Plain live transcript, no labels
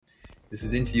this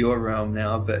is into your realm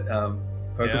now, but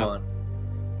Pokemon.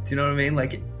 Yeah. Do you know what I mean?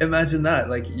 Like, imagine that.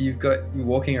 Like, you're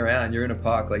walking around, you're in a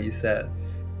park, like you said,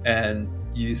 and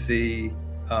you see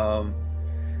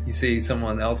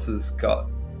someone else has got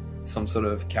some sort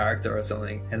of character or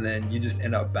something, and then you just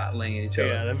end up battling each other.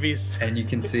 Yeah, that'd be... and you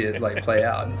can see it like play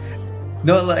out.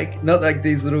 Not like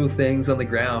these little things on the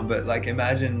ground, but like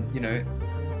imagine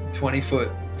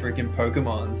 20-foot freaking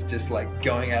Pokemons just like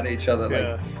going at each other,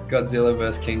 like Godzilla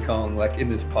versus King Kong, like in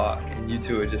this park, and you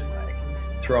two are just like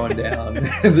throwing down.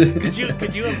 Could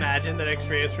you imagine that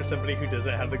experience for somebody who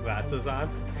doesn't have the glasses on?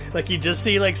 Like, you just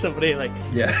see like somebody like,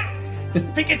 yeah,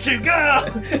 Pikachu go,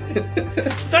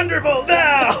 Thunderbolt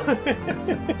now.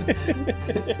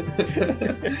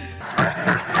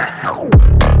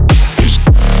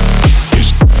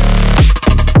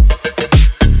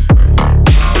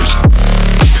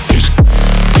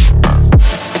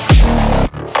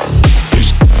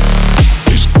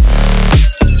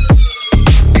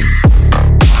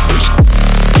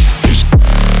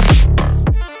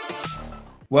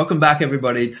 Welcome back,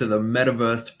 everybody, to the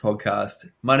Metaverse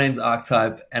podcast. My name's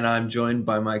Arktype, and I'm joined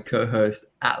by my co-host,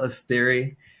 Atlas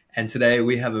Theory. And today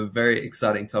we have a very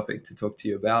exciting topic to talk to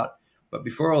you about. But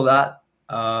before all that,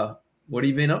 what have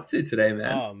you been up to today,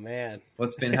 man? Oh, man.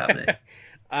 What's been happening?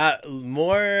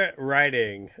 More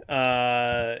writing.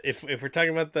 If we're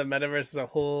talking about the Metaverse as a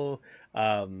whole,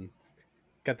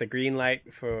 got the green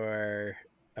light for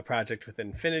a project with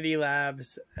Infinity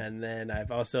Labs. And then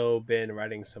I've also been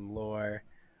writing some more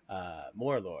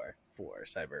lore for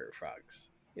Cyber Frogs.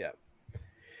 Yeah.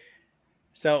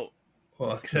 So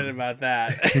awesome. Excited about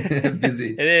that.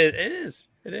 Busy. It is.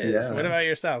 Yeah. What about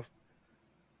yourself?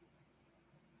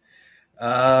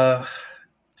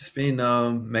 Just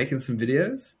been making some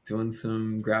videos, doing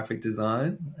some graphic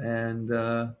design, and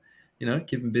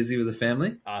keeping busy with the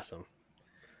family. Awesome.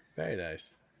 Very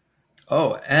nice.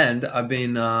 Oh, and I've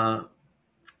been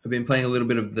playing a little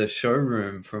bit of the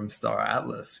showroom from Star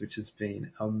Atlas, which has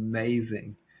been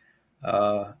amazing.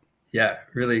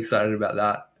 Really excited about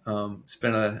that.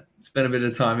 Spent a bit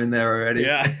of time in there already.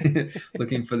 Yeah.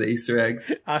 Looking for the Easter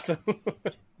eggs. Awesome.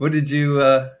 What did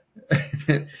you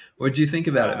think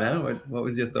about it, man? What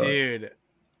was your thoughts? Dude,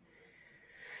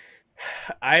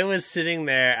 I was sitting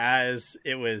there as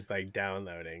it was like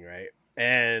downloading, right?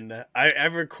 And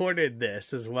I've recorded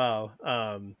this as well.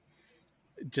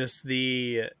 Just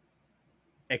the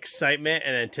excitement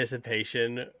and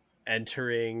anticipation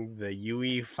entering the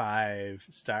UE5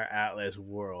 Star Atlas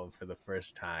world for the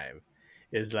first time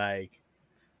is like,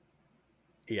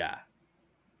 yeah,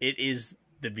 it is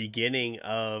the beginning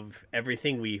of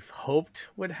everything we've hoped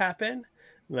would happen.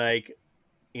 Like,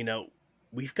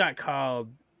 we've got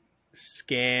called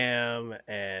scam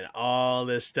and all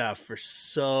this stuff for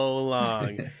so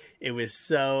long. It was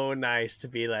so nice to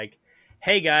be like,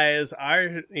 hey guys,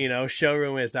 our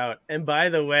showroom is out, and by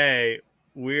the way,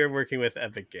 we're working with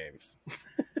Epic Games.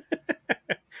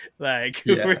 Like,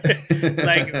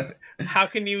 like, how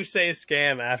can you say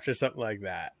scam after something like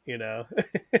that?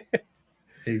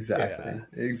 Exactly.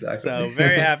 Yeah. Exactly. So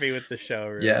very happy with the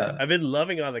showroom. Yeah, I've been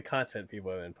loving all the content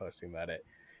people have been posting about it.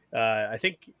 I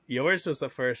think yours was the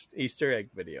first Easter egg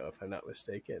video, if I'm not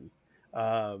mistaken,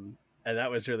 and that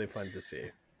was really fun to see.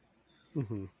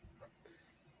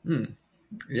 Mm-hmm.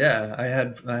 Yeah, I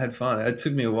had fun. It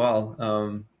took me a while.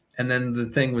 And then the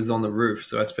thing was on the roof,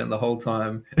 so I spent the whole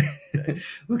time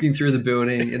looking through the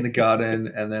building in the garden,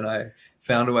 and then I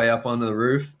found a way up onto the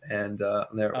roof, and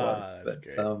there it was. But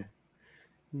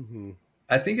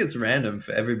I think it's random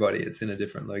for everybody. It's in a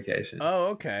different location. Oh,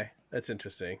 okay. That's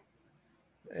interesting.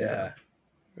 Yeah.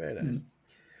 Very nice.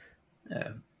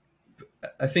 Yeah.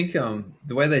 I think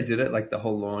the way they did it, like the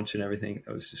whole launch and everything,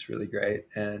 that was just really great.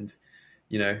 And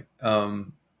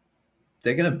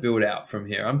they're going to build out from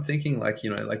here. I'm thinking like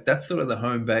that's sort of the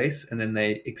home base, and then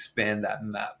they expand that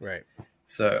map. Right.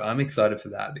 So I'm excited for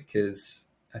that, because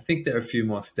I think there are a few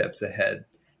more steps ahead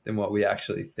than what we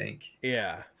actually think.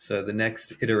 Yeah. So the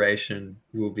next iteration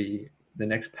will be, the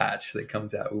next patch that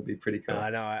comes out will be pretty cool.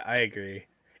 No, I agree.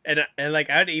 And like,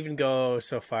 I'd even go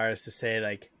so far as to say,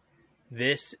 like,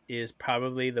 this is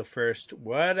probably the first,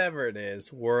 whatever it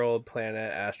is, world,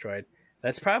 planet, asteroid,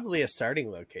 that's probably a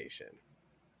starting location,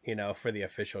 for the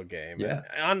official game. Yeah.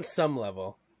 On some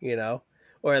level,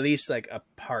 or at least like a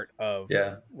part of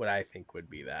what I think would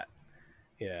be that.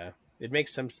 Yeah. It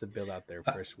makes sense to build out their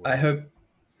first world. I hope.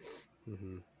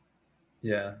 Mm-hmm.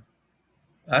 Yeah.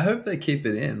 I hope they keep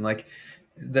it in. Like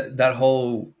that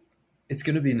whole, it's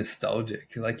going to be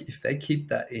nostalgic. Like if they keep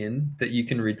that in, that you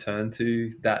can return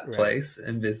to that place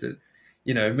and visit,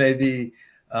 maybe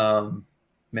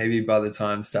maybe by the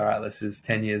time Star Atlas is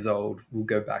 10 years old, we'll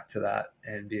go back to that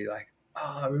and be like,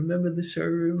 oh, remember the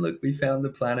showroom? Look, we found the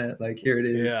planet. Like, here it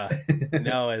is. Yeah.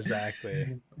 No,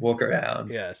 exactly. Walk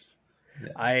around. Yes.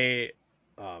 Yeah.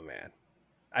 Oh man.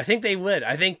 I think they would.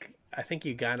 I think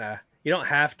you don't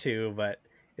have to, but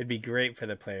it'd be great for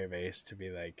the player base to be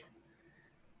like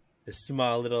this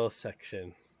small little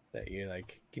section that you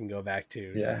like can go back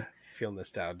to. Yeah. Feel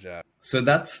nostalgia. So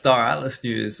that's Star Atlas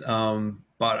news.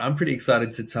 But I'm pretty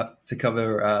excited to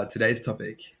cover today's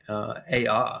topic,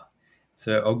 AR.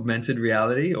 So augmented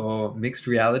reality or mixed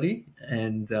reality.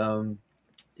 And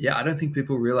I don't think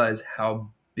people realize how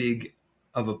big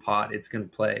of a part it's going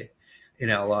to play in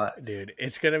our lives. Dude,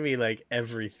 it's going to be like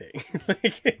everything.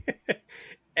 Like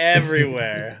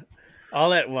everywhere.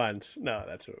 All at once. No,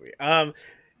 that's what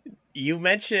you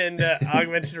mentioned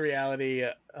augmented reality,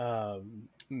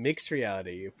 mixed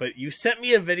reality, but you sent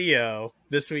me a video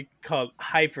this week called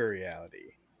hyper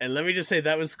reality. And let me just say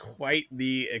that was quite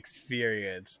the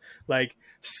experience. Like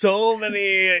so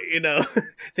many,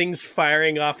 things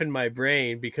firing off in my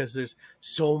brain because there's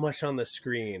so much on the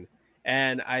screen.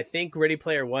 And I think Ready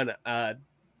Player One had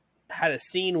a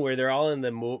scene where they're all in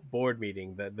the board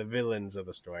meeting, the villains of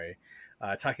the story,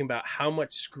 talking about how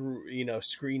much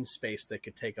screen space they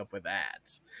could take up with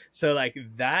ads. So like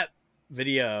that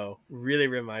video really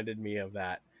reminded me of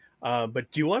that.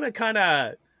 But do you want to kind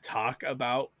of talk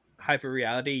about hyper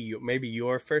reality? Maybe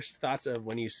your first thoughts of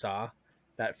when you saw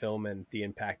that film and the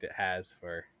impact it has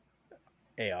for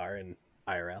AR and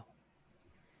IRL?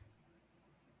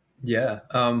 Yeah.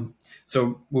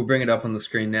 So we'll bring it up on the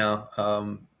screen now.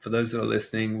 For those that are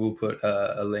listening, we'll put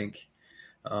a link.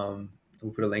 We'll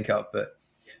put a link up. But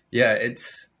yeah,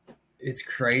 it's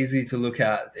crazy to look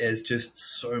at. There's just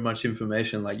so much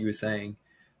information, like you were saying,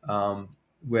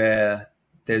 where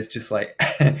there's just like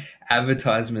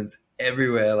advertisements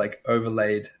everywhere, like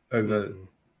overlaid over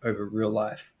real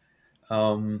life.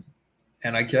 And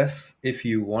I guess if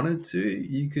you wanted to,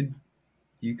 you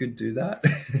could do that.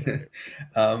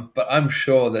 But I'm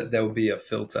sure that there'll be a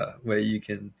filter where you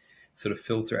can sort of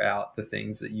filter out the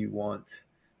things that you want,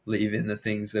 leave in the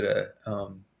things that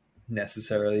are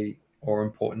necessarily or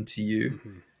important to you.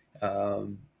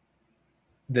 That,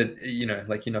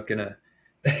 like you're not going to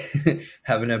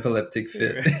have an epileptic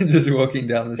fit just walking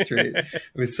down the street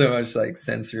with so much like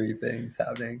sensory things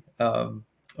happening.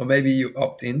 Or maybe you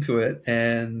opt into it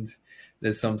and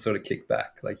there's some sort of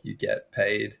kickback, like you get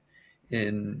paid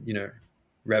in,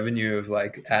 revenue of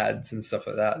like ads and stuff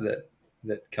like that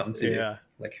come to you.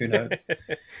 Like, who knows?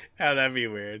 How that'd be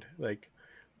weird. Like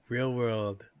real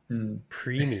world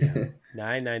premium,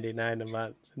 $9.99 a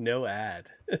month, no ad.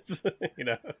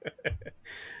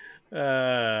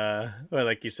 Or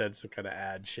like you said, some kind of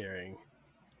ad sharing.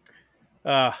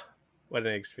 What an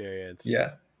experience.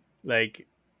 Yeah. Like,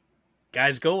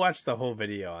 guys, go watch the whole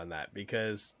video on that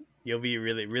because you'll be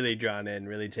really, really drawn in,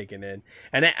 really taken in.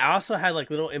 And it also had like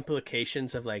little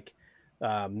implications of like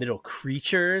little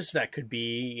creatures that could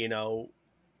be,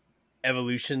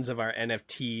 evolutions of our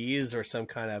NFTs or some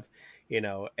kind of,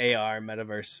 AR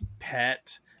metaverse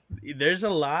pet. There's a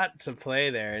lot to play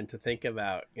there and to think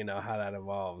about, how that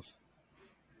evolves.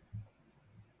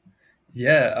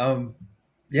 Yeah.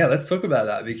 Let's talk about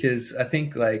that because I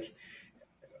think let's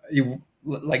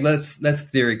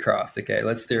theory craft. Okay.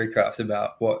 Let's theory craft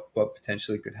about what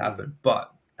potentially could happen.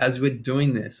 But as we're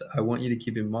doing this, I want you to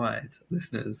keep in mind,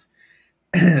 listeners,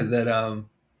 that,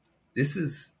 this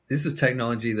is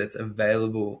technology that's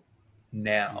available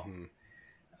now.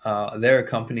 There are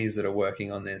companies that are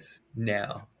working on this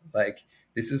now. Like,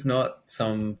 this is not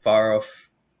some far off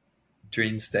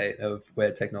dream state of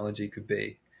where technology could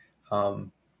be.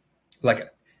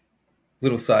 Like,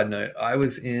 little side note, I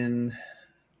was in,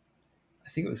 I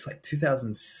think it was like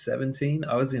 2017.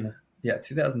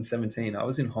 2017. I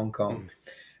was in Hong Kong,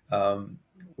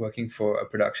 working for a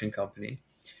production company.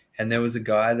 And there was a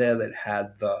guy there that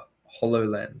had the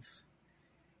HoloLens.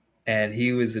 And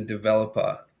he was a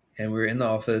developer. And we were in the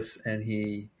office and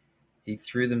he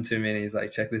threw them to me and he's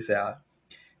like, check this out.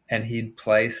 And he'd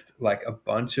placed like a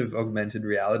bunch of augmented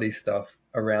reality stuff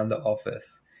around the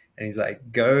office. And he's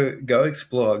like, go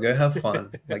explore, go have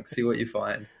fun, like see what you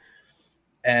find.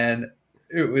 And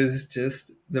it was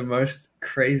just the most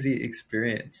crazy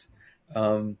experience.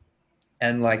 And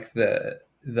like the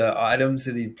items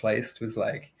that he placed was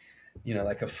like,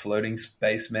 like a floating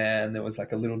spaceman. There was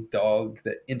like a little dog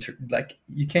that like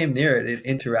you came near it, it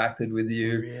interacted with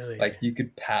you. Really? Like you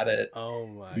could pat it. Oh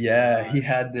my God. God. He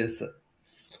had this.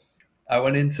 I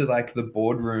went into like the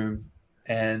boardroom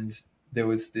and there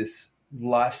was this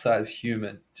life-size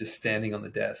human just standing on the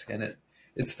desk, and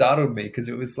it startled me because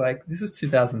it was like, this is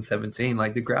 2017.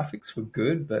 Like the graphics were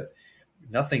good, but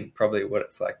nothing probably what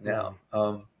it's like now.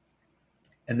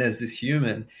 And there's this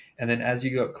human, and then as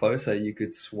you got closer, you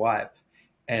could swipe,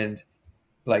 and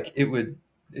like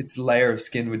its layer of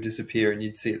skin would disappear, and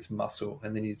you'd see its muscle,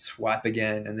 and then you'd swipe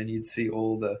again, and then you'd see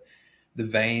all the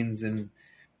veins and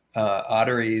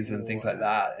arteries and things like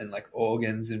that, and like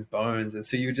organs and bones. And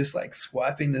so you're just like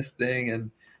swiping this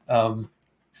thing and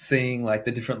seeing like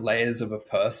the different layers of a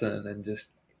person, and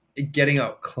just getting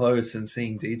up close and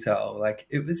seeing detail. Like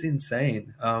it was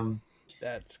insane.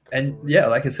 That's cool. And yeah,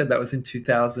 like I said, that was in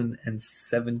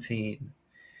 2017.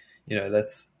 You know,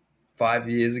 that's 5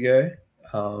 years ago.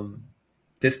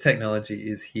 This technology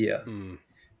is here,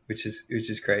 which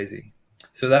is crazy.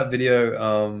 So that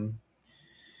video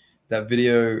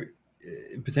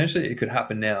potentially it could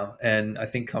happen now, and I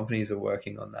think companies are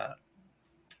working on that.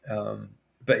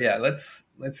 But yeah, let's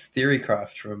theory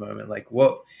craft for a moment. Like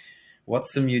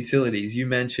what's some utilities? You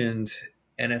mentioned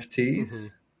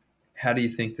NFTs. How do you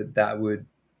think that would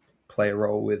play a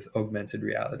role with augmented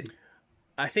reality?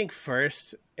 I think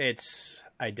first it's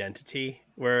identity.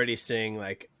 We're already seeing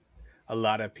like a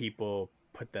lot of people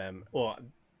put them, well,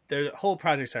 their whole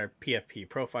projects are PFP,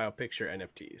 profile picture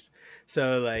NFTs.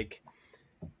 So like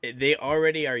they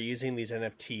already are using these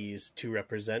NFTs to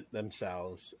represent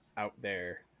themselves out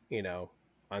there, you know,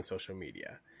 on social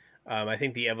media. I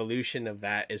think the evolution of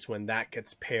that is when that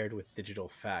gets paired with digital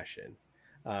fashion.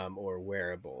 Or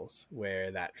wearables,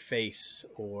 where that face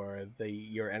or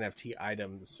your NFT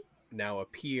items now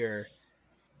appear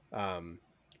on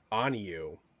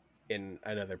you in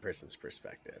another person's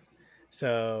perspective.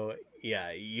 So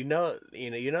yeah, you no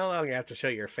longer have to show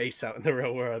your face out in the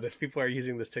real world. If people are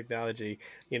using this technology,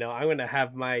 you know, I'm going to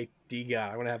have my DGA,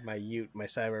 I'm going to have my Ute, my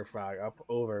Cyberfrog up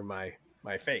over my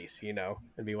face, you know,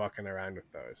 and be walking around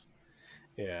with those.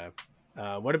 Yeah.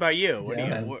 What about you? Where do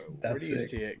you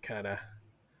see it kind of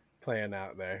playing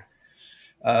out there?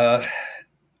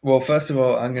 Well, first of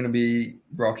all, I'm going to be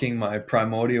rocking my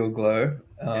primordial glow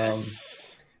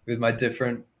with my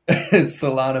different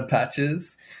Solana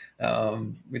patches,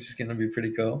 which is going to be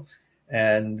pretty cool.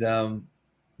 And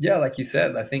yeah, like you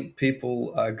said, I think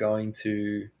people are they're going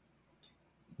to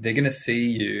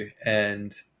see you,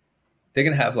 and they're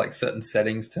going to have like certain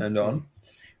settings turned on.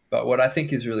 But what I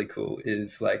think is really cool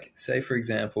is, like, say for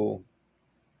example,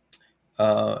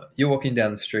 you're walking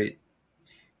down the street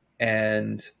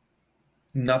and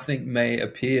nothing may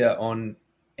appear on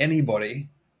anybody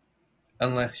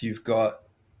unless you've got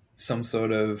some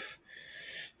sort of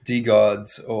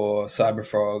DGods or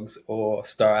Cyberfrogs or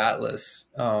Star Atlas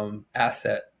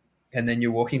asset. And then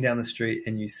you're walking down the street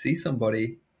and you see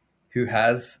somebody who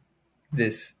has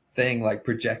this thing like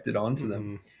projected onto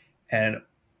them. And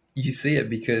you see it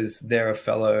because they're a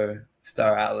fellow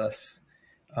Star Atlas,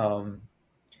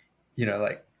 you know,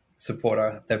 like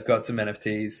supporter. They've got some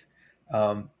NFTs,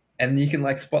 and you can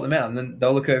like spot them out, and then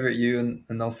they'll look over at you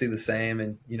and they'll see the same,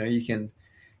 and you know, you can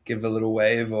give a little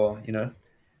wave or, you know,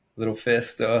 little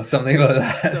fist or something like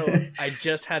that. So I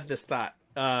just had this thought,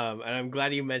 and I'm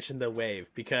glad you mentioned the wave,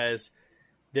 because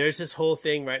there's this whole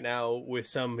thing right now with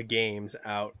some games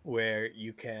out where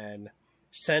you can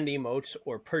send emotes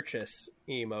or purchase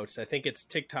emotes. I think it's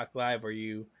TikTok Live where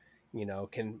you know,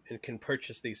 can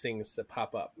purchase these things to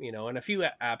pop up, you know, and a few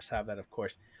apps have that, of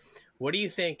course. What do you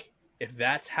think if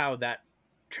that's how that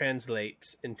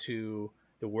translates into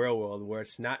the real world, where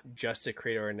it's not just a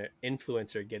creator or an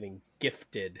influencer getting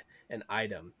gifted an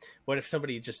item? What if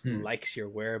somebody just likes your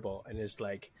wearable and is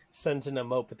like, sends an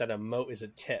emote, but that emote is a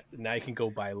tip. Now you can go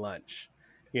buy lunch,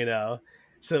 you know?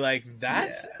 So like,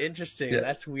 that's interesting. Yeah.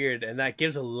 That's weird. And that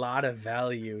gives a lot of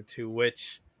value to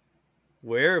which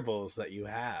wearables that you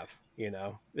have, you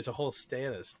know? It's a whole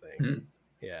status thing.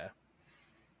 Yeah.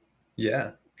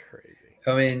 Yeah. Crazy.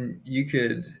 I mean, you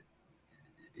could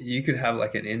have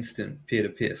like an instant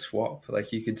peer-to-peer swap.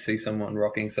 Like you could see someone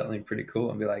rocking something pretty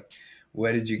cool and be like,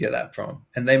 where did you get that from?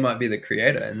 And they might be the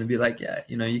creator, and they'd be like, yeah,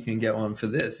 you know, you can get one for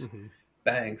this.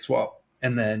 Bang, swap.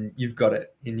 And then you've got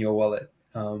it in your wallet.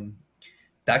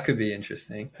 That could be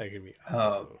interesting. That could be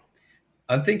awesome.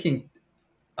 I'm thinking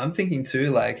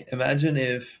too, like, imagine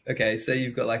if, okay, say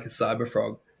you've got like a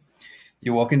Cyberfrog,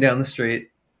 you're walking down the street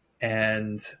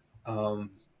and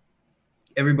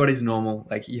everybody's normal,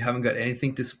 like you haven't got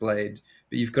anything displayed,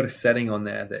 but you've got a setting on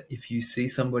there that if you see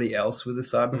somebody else with a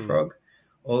Cyberfrog,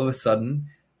 all of a sudden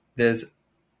there's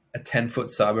a 10-foot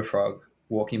Cyberfrog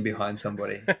walking behind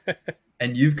somebody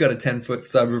and you've got a 10-foot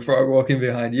Cyberfrog walking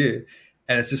behind you,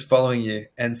 and it's just following you.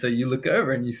 And so you look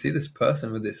over and you see this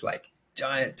person with this like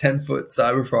giant 10-foot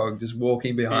Cyberfrog just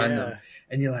walking behind them,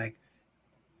 and you're like,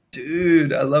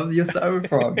 dude, I love your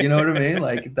cyberfrog. You know what I mean?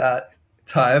 Like that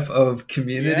type of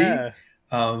community. Yeah.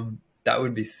 That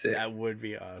would be sick. That would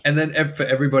be awesome. And then for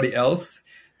everybody else,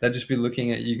 they'd just be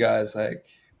looking at you guys like,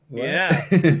 what? Yeah.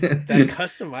 That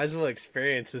customizable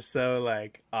experience is so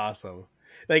like awesome.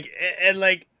 Like, and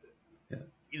like, yeah.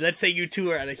 Let's say you two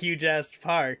are at a huge ass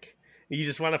park. You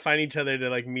just want to find each other to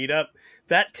like meet up.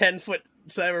 That 10-foot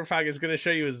cyberpunk is going to show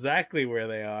you exactly where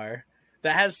they are.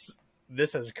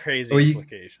 This has crazy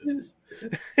implications.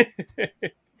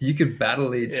 You could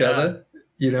battle each other.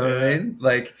 You know what I mean?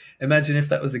 Like, imagine if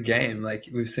that was a game. Like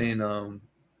we've seen a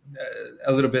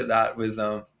little bit of that with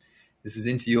this is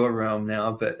into your realm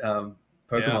now, but Pokemon.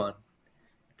 Yeah.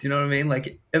 Do you know what I mean?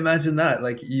 Like, imagine that.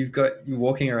 Like, you're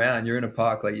walking around, you're in a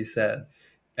park, like you said,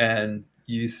 and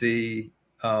you see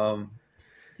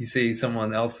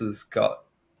someone else has got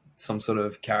some sort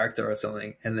of character or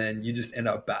something, and then you just end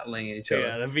up battling each other.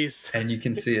 Yeah, that'd be... and you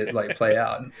can see it like play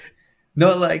out.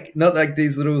 Not like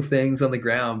these little things on the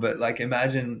ground, but like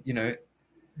imagine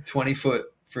 20-foot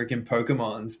freaking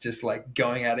Pokemons just like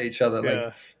going at each other,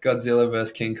 like Godzilla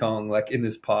versus King Kong, like in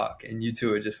this park, and you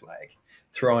two are just like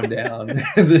throwing down.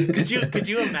 Could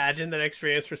you imagine that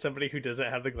experience for somebody who doesn't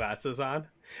have the glasses on?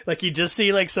 Like you just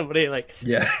see like somebody like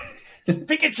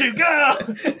Pikachu, go!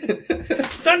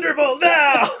 Thunderbolt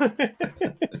now!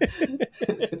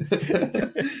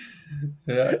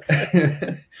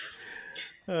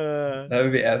 That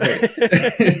would be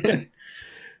epic.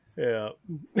 Yeah.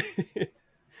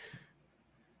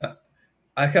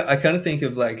 I kind of think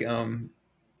of like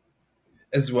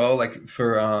as well, like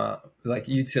for like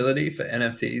utility for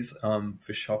NFTs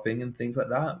for shopping and things like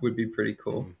that would be pretty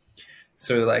cool.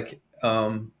 So like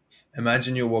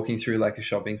imagine you're walking through like a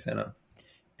shopping center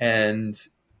and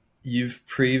you've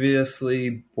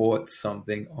previously bought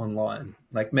something online.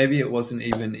 Like maybe it wasn't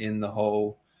even in the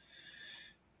whole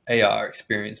AR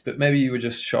experience, but maybe you were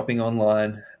just shopping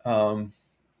online.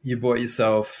 You bought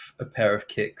yourself a pair of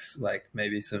kicks, like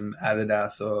maybe some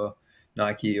Adidas or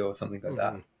Nike or something like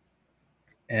that.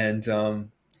 And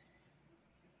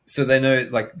so they know,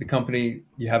 like the company,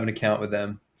 you have an account with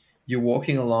them. You're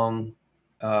walking along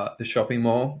the shopping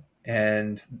mall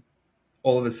and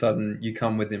all of a sudden you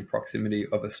come within proximity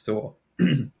of a store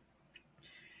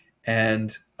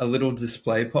and a little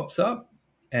display pops up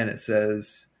and it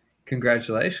says,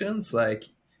 congratulations, like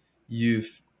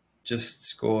you've just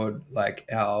scored like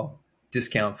our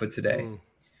discount for today.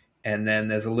 And then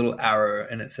there's a little arrow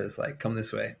and it says like, come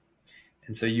this way.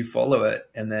 And so you follow it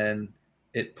and then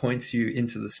it points you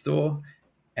into the store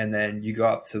and then you go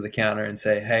up to the counter and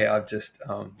say, hey, I've just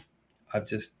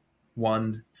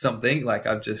won something, like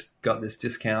I've just got this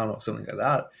discount or something like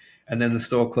that. And then the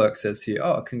store clerk says to you,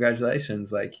 oh,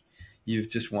 congratulations, like you've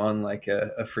just won like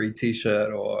a free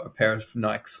t-shirt or a pair of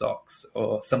Nike socks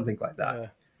or something like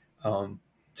that.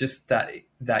 Just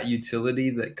that utility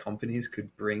that companies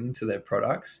could bring to their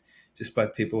products just by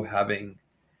people having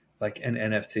like an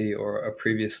NFT or a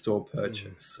previous store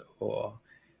purchase or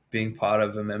being part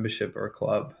of a membership or a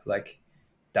club, like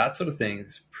that sort of thing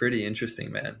is pretty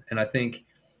interesting, man. And I think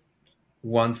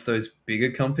once those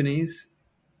bigger companies,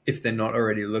 if they're not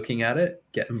already looking at it,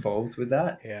 get involved with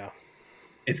that,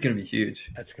 it's going to be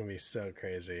huge. That's going to be so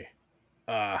crazy.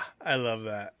 I love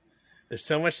that. There's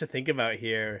so much to think about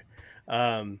here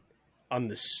on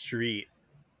the street.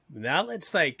 Now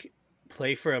let's like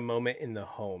play for a moment in the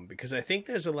home, because I think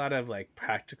there's a lot of like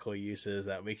practical uses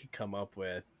that we could come up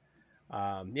with.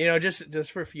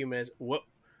 Just for a few minutes, what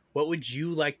would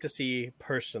you like to see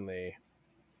personally,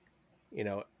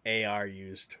 AR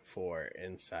used for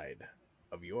inside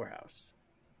of your house?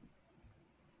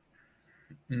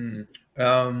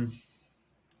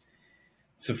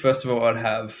 So first of all, I'd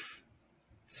have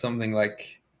something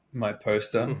like my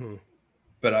poster,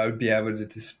 but I would be able to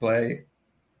display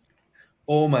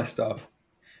all my stuff,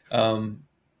 all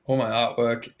my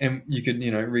artwork, and you could,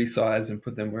 resize and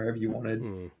put them wherever you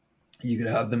wanted. You could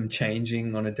have them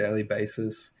changing on a daily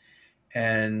basis,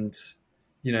 and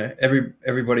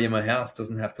everybody in my house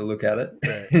doesn't have to look at it.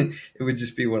 Right. It would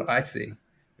just be what I see,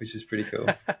 which is pretty cool.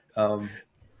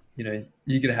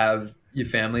 You could have your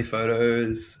family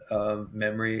photos,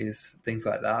 memories, things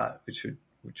like that, which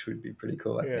would be pretty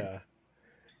cool. I think.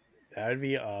 That would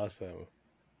be awesome.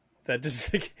 That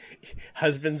just like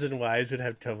husbands and wives would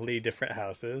have totally different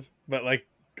houses, but like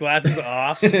glasses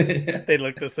off, they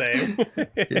look the same.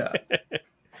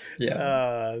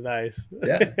 Yeah. Nice.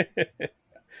 Yeah.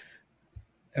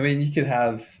 I mean, you could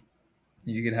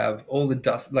have all the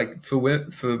dust, like for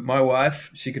my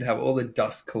wife, she could have all the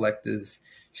dust collectors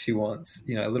she wants,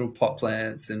 little pot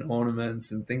plants and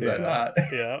ornaments and things like that.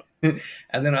 Yeah.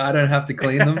 And then I don't have to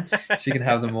clean them. She can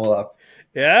have them all up.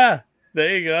 Yeah,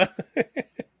 there you go.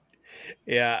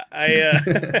 Yeah,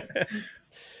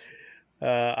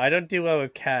 I don't do well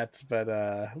with cats, but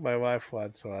my wife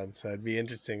wants one, so it'd be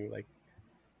interesting. Like,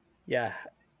 yeah,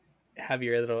 have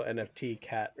your little NFT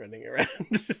cat running around.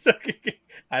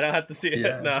 I don't have to see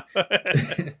it. No.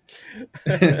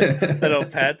 Little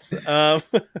pets.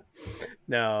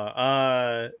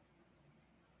 No.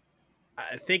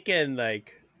 I'm thinking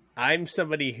like I'm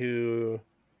somebody who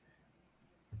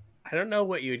I don't know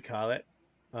what you would call it.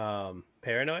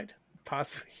 Paranoid,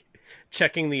 possibly.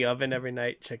 Checking the oven every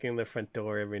night, checking the front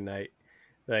door every night.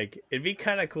 Like it'd be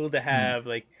kind of cool to have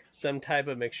like some type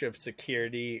of mixture of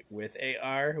security with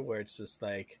AR where it's just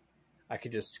like I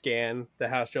could just scan the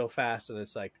house real fast and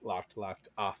it's like locked,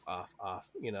 off,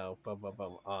 boom, boom,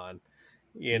 boom, on,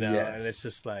 Yes, and it's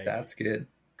just like that's good.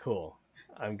 Cool.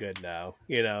 I'm good now,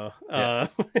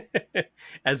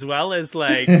 as well as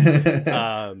like,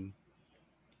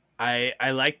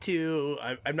 I like to,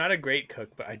 I'm not a great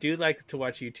cook, but I do like to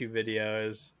watch YouTube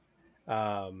videos.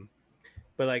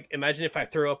 But like, imagine if I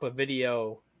throw up a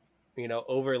video,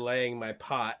 overlaying my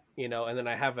pot, and then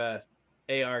I have a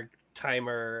AR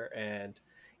timer and,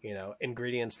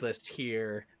 ingredients list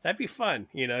here. That'd be fun,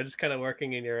 just kind of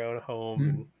working in your own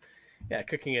home and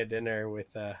cooking a dinner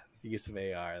with the use of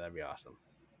AR. That'd be awesome.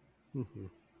 Mm-hmm.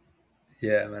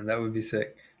 Yeah, man, that would be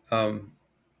sick.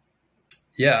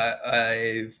 Yeah,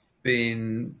 I've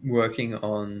been working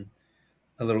on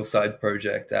a little side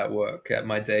project at work at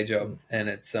my day job, and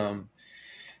it's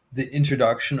the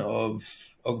introduction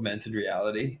of augmented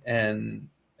reality. And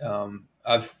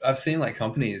I've seen like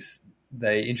companies,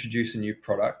 they introduce a new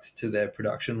product to their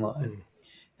production line,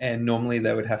 and normally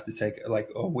they would have to take like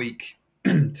a week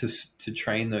to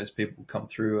train those people, come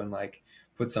through and like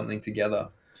put something together.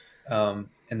 And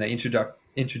they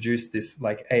introduced this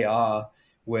like AR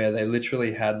where they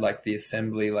literally had like the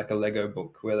assembly, like a Lego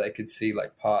book where they could see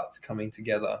like parts coming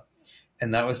together.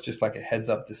 And that was just like a heads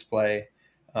up display,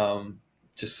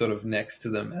 just sort of next to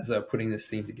them as they're putting this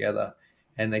thing together.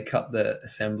 And they cut the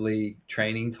assembly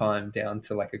training time down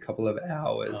to like a couple of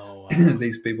hours. Oh, wow.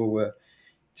 These people were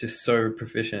just so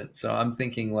proficient. So I'm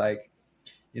thinking like,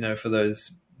 for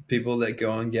those people that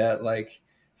go and get like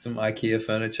some IKEA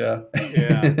furniture,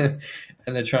 and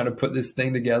they're trying to put this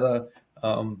thing together,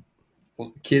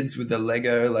 kids with the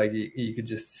Lego, like you could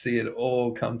just see it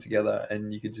all come together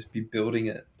and you could just be building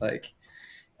it like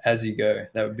as you go.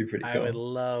 That would be pretty cool. I would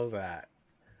love that.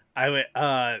 I would,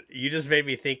 you just made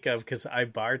me think of, cause I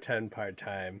bartend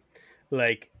part-time.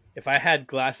 Like if I had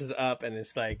glasses up and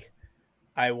it's like,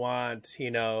 I want,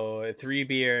 3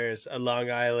 beers, a Long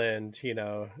Island,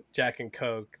 Jack and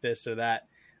Coke, this or that,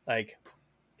 like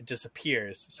it just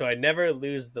appears. So I never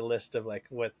lose the list of like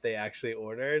what they actually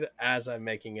ordered as I'm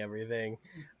making everything.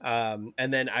 And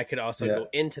then I could also go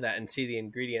into that and see the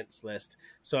ingredients list.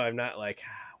 So I'm not like,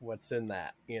 what's in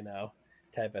that,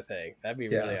 type of thing. That'd be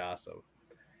really awesome.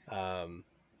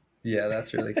 Yeah,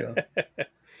 that's really cool.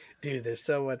 Dude, there's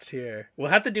so much here. We'll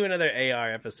have to do another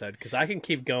AR episode because I can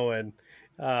keep going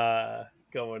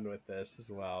with this as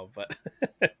well. But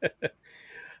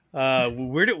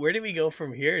where do we go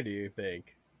from here, do you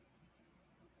think?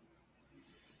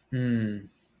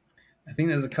 I think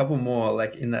there's a couple more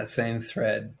like in that same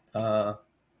thread. I'm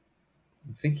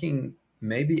thinking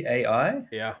maybe AI.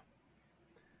 Yeah.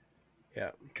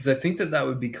 Because I think that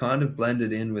would be kind of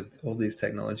blended in with all these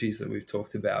technologies that we've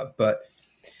talked about. But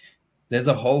there's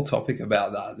a whole topic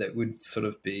about that would sort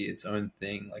of be its own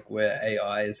thing, like where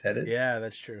AI is headed. Yeah,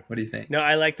 that's true. What do you think? No,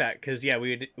 I like that because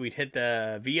we'd hit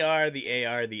the VR, the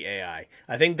AR, the AI.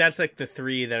 I think that's like the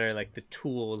three that are like the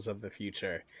tools of the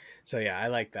future. So yeah, I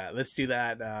like that. Let's do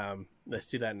that. Let's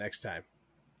do that next time.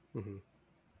 Mm-hmm.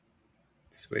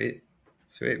 Sweet.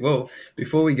 Well,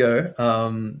 before we go,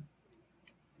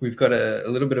 we've got a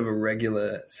little bit of a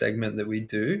regular segment that we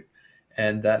do,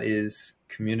 and that is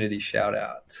community shout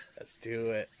out. Let's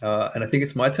do it. And I think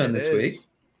it's my turn this week.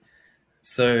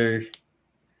 So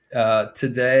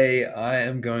today I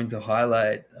am going to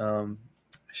highlight,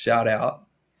 shout out,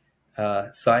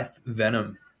 Scythe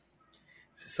Venom.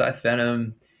 So Scythe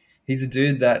Venom, he's a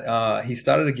dude that he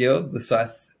started a guild, the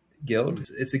Scythe Guild.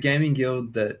 It's a gaming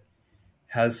guild that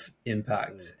has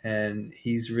impact, and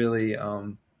he's really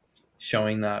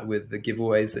showing that with the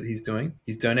giveaways that he's doing.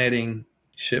 He's donating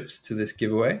ships to this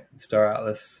giveaway, Star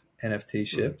Atlas NFT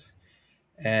ships.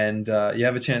 And you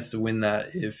have a chance to win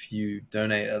that if you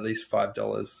donate at least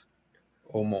 $5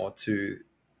 or more to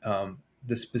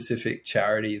the specific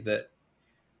charity that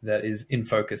is in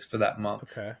focus for that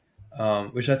month. Okay.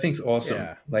 which I think is awesome.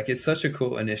 Yeah. Like, it's such a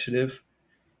cool initiative,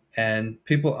 and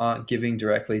people aren't giving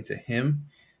directly to him.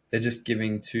 They're just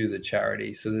giving to the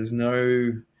charity. So there's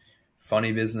no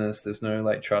funny business. There's no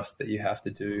like trust that you have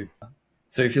to do.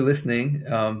 So if you're listening,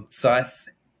 Scythe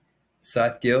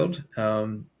Guild,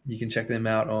 you can check them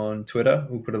out on Twitter.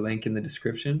 We'll put a link in the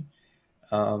description.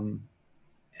 And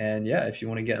yeah, if you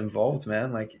want to get involved,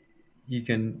 man, like, you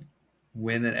can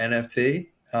win an NFT.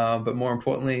 But more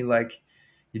importantly, like,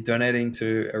 you're donating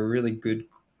to a really good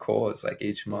cause, like,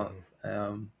 each month.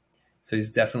 So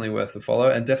he's definitely worth a follow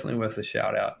and definitely worth a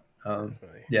shout out.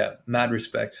 Yeah, mad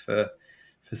respect for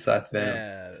Scythe Venom.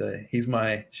 Yeah. So he's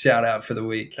my shout out for the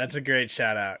week. That's a great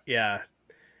shout out. Yeah.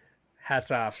 Hats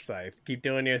off, Scythe. Keep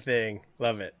doing your thing.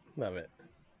 Love it.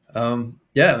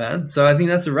 Yeah, man. So I think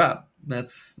that's a wrap.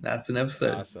 That's an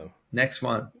episode. Awesome. Next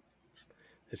one.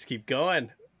 Let's keep going.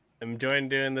 I'm enjoying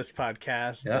doing this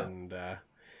podcast. Yeah. And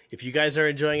if you guys are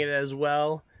enjoying it as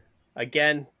well,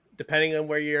 again, depending on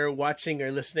where you're watching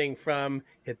or listening from,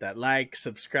 hit that like,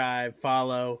 subscribe,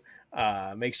 follow.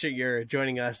 Make sure you're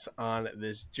joining us on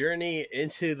this journey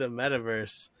into the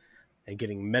metaverse and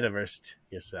getting metaversed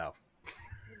yourself.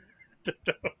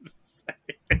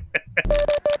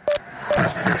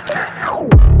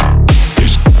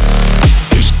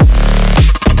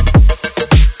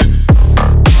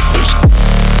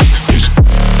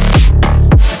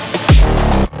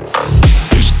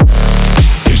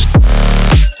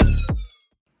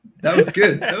 That was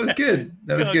good. That was good.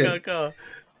 That was good. Cool.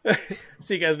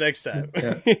 See you guys next time.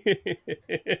 Yeah.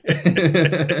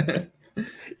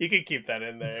 You can keep that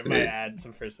in there. Sweet. It might add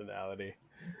some personality.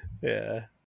 Yeah.